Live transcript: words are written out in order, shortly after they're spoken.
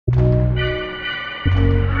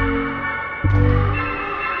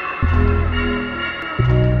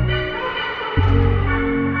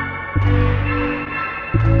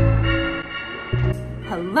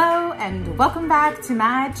and welcome back to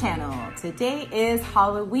my channel. Today is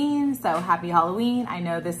Halloween, so happy Halloween. I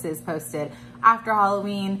know this is posted after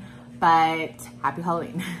Halloween, but happy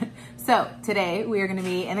Halloween. So today we are gonna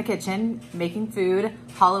be in the kitchen making food,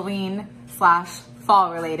 Halloween /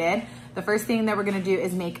 fall related. The first thing that we're gonna do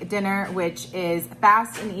is make dinner, which is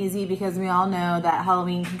fast and easy because we all know that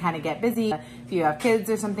Halloween can kind of get busy. If you have kids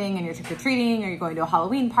or something and you're trick-or-treating or you're going to a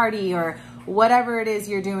Halloween party or whatever it is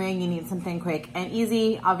you're doing, you need something quick and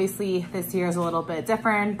easy. Obviously, this year is a little bit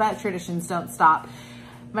different, but traditions don't stop.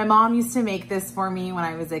 My mom used to make this for me when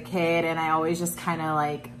I was a kid, and I always just kind of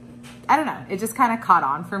like, I don't know, it just kind of caught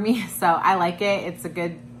on for me. So I like it.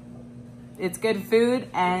 It's good food,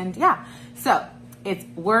 and yeah. So it's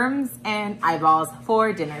worms and eyeballs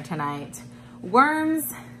for dinner tonight.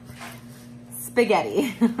 Worms,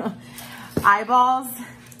 spaghetti. Eyeballs,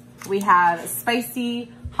 we have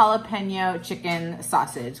spicy jalapeno chicken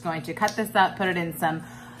sausage. Going to cut this up, put it in some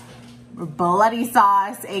bloody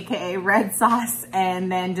sauce, aka red sauce,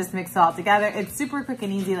 and then just mix it all together. It's super quick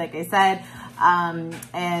and easy, like I said.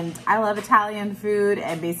 And I love Italian food,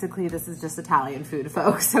 and basically this is just Italian food,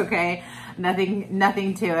 folks, okay?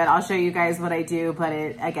 Nothing to it. I'll show you guys what I do, but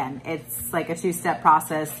again, it's like a two-step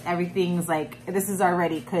process. Everything's like, this is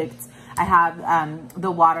already cooked. I have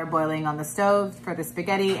the water boiling on the stove for the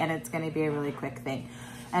spaghetti, and it's gonna be a really quick thing.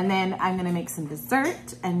 And then I'm gonna make some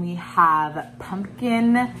dessert, and we have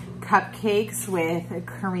pumpkin cupcakes with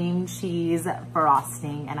cream cheese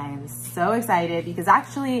frosting. And I am so excited because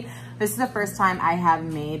actually this is the first time I have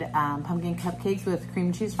made pumpkin cupcakes with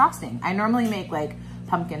cream cheese frosting. I normally make like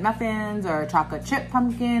pumpkin muffins or chocolate chip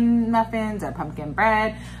pumpkin muffins or pumpkin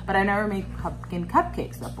bread, but I never made pumpkin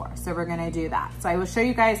cupcakes before. So we're gonna do that. So I will show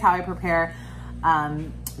you guys how I prepare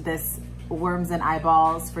this worms and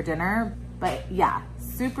eyeballs for dinner. But yeah,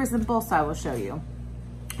 super simple, so I will show you.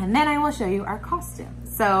 And then I will show you our costume.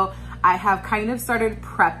 So I have kind of started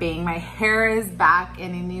prepping. My hair is back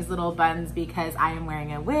and in these little buns because I am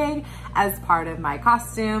wearing a wig as part of my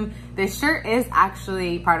costume. This shirt is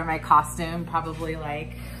actually part of my costume, probably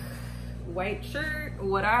like, white shirt,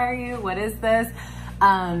 what are you? What is this?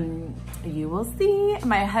 You will see.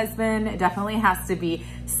 My husband definitely has to be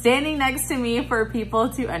standing next to me for people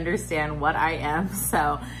to understand what I am.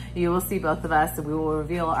 So you will see both of us. We will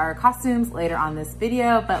reveal our costumes later on this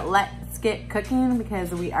video, but let's get cooking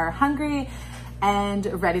because we are hungry and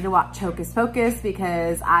ready to watch Hocus Pocus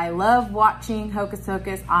because I love watching Hocus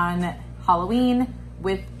Pocus on Halloween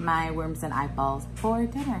with my worms and eyeballs for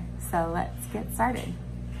dinner. So let's get started.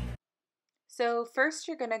 So first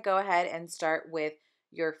you're gonna go ahead and start with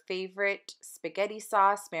your favorite spaghetti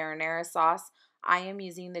sauce, marinara sauce. I am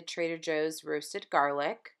using the Trader Joe's roasted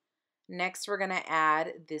garlic. Next, we're gonna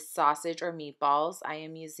add the sausage or meatballs. I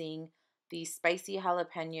am using the spicy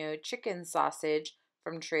jalapeno chicken sausage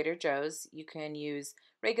from Trader Joe's. You can use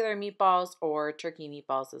regular meatballs or turkey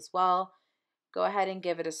meatballs as well. Go ahead and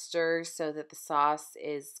give it a stir so that the sauce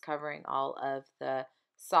is covering all of the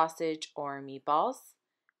sausage or meatballs.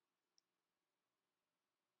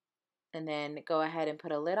 And then go ahead and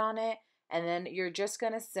put a lid on it, and then you're just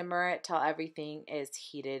gonna simmer it till everything is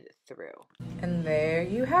heated through. And there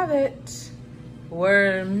you have it,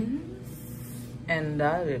 worms and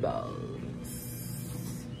eyeballs.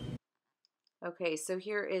 Okay, so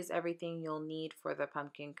here is everything you'll need for the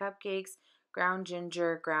pumpkin cupcakes: ground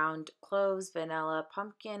ginger, ground cloves, vanilla,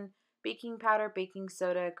 pumpkin, baking powder, baking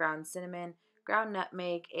soda, ground cinnamon, ground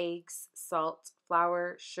nutmeg, eggs, salt,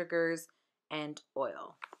 flour, sugars, and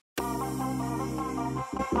oil.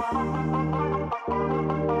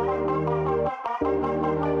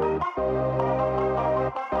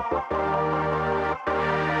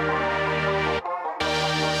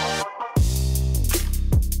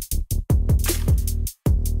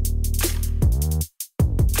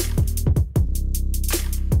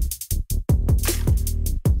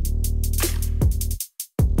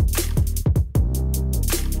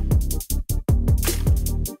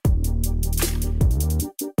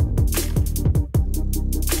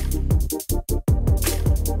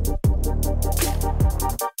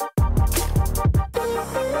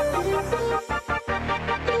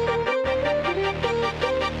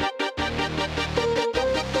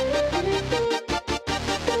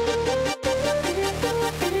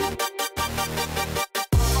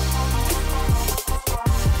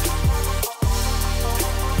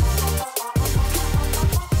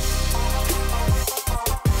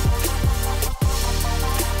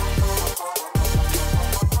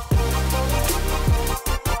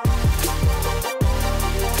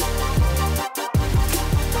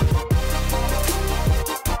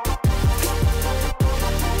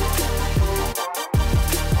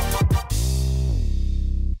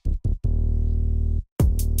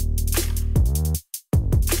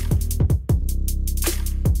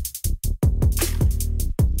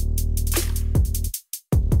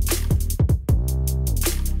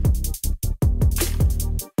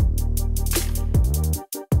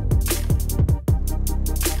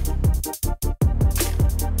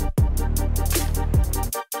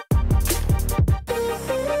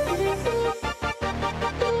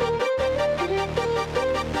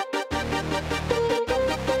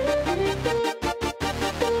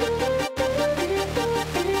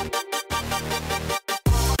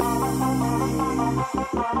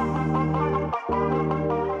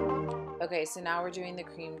 so now we're doing the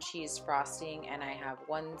cream cheese frosting, and I have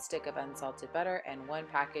 1 stick of unsalted butter and 1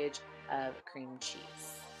 package of cream cheese.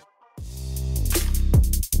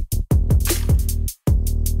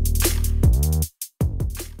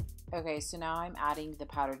 Okay, so now I'm adding the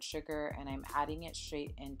powdered sugar, and I'm adding it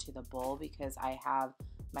straight into the bowl because I have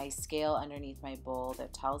my scale underneath my bowl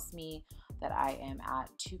that tells me that I am at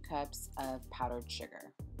 2 cups of powdered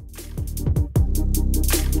sugar.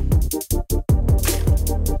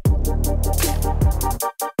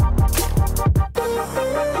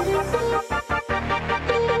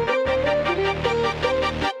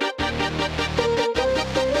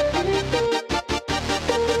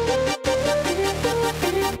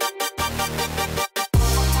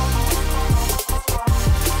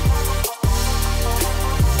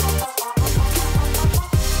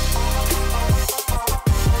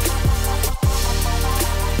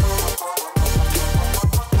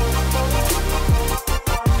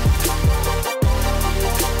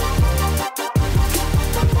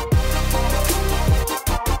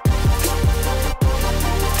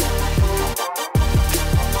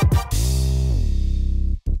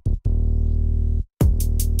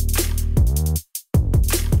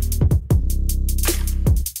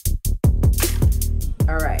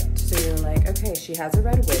 Okay, she has a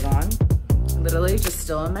red wig on, literally just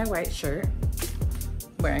still in my white shirt,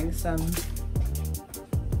 wearing some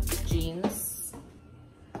jeans.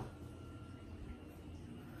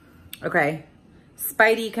 Okay,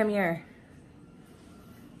 Spidey, come here.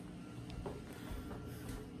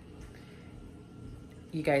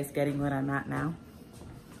 You guys getting what I'm at now?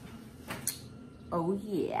 Oh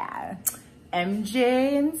yeah,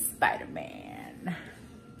 MJ and Spider-Man.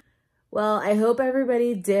 Well, I hope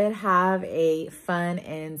everybody did have a fun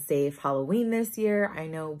and safe Halloween this year. I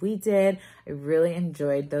know we did. I really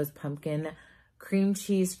enjoyed those pumpkin cream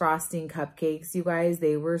cheese frosting cupcakes, you guys.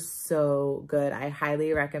 They were so good. I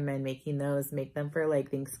highly recommend making those. Make them for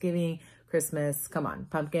like Thanksgiving, Christmas. Come on,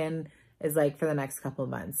 pumpkin is like for the next couple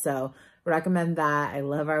months. So recommend that. I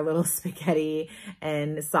love our little spaghetti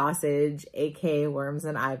and sausage, aka worms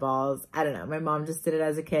and eyeballs. I don't know. My mom just did it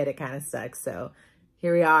as a kid. It kind of stuck. So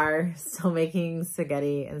here we are, still making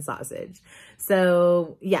spaghetti and sausage.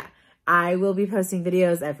 So yeah, I will be posting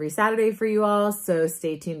videos every Saturday for you all, so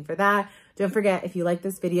stay tuned for that. Don't forget, if you like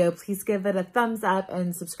this video, please give it a thumbs up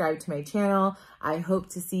and subscribe to my channel. I hope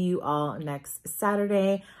to see you all next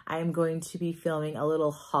Saturday. I am going to be filming a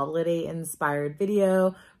little holiday-inspired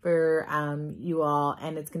video for you all,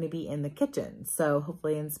 and it's going to be in the kitchen, so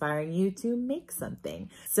hopefully inspiring you to make something.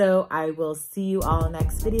 So I will see you all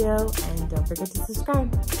next video, and don't forget to subscribe.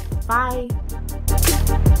 Bye!